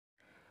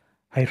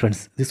Hi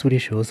friends, this video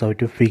shows how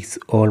to fix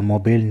all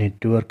mobile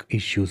network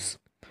issues.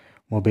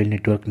 Mobile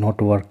network not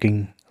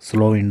working,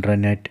 slow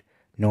internet,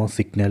 no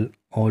signal,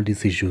 all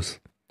these issues.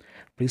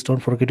 Please don't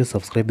forget to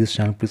subscribe this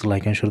channel. Please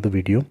like and share the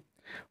video.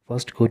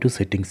 First go to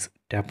settings,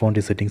 tap on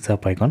the settings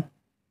app icon.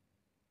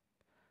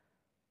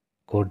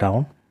 Go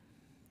down,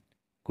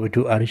 go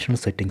to additional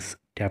settings,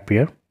 tap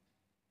here.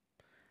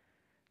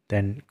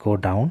 Then go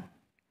down,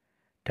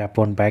 tap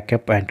on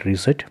backup and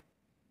reset.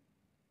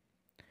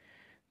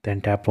 Then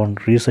tap on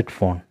reset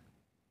phone.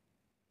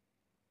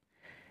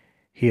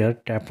 Here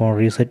tap on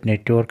reset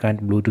network and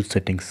Bluetooth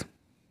settings.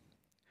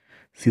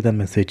 See the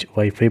message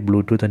Wi-Fi,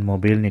 Bluetooth and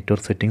mobile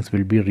network settings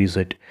will be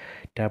reset.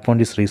 Tap on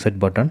this reset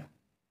button.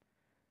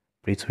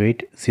 Please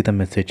wait. See the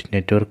message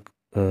network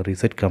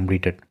reset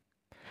completed.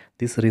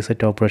 This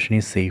reset operation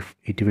is safe.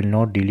 It will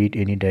not delete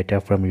any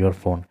data from your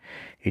phone.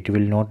 It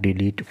will not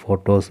delete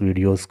photos,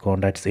 videos,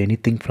 contacts,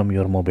 anything from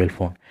your mobile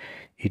phone.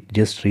 It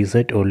just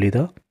reset only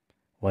the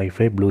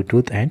Wi-Fi,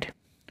 Bluetooth and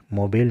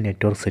mobile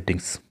network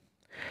settings.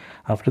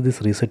 After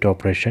this reset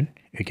operation,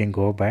 you can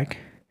go back.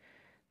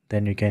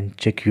 Then you can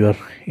check your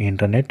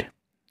internet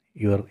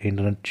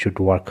should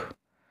work.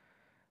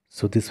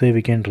 So this way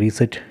we can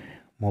reset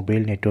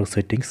mobile network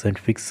settings and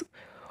fix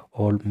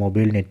all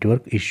mobile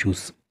network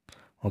issues.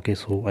 Okay,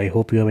 so I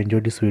hope you have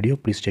enjoyed this video.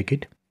 Please check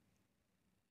it.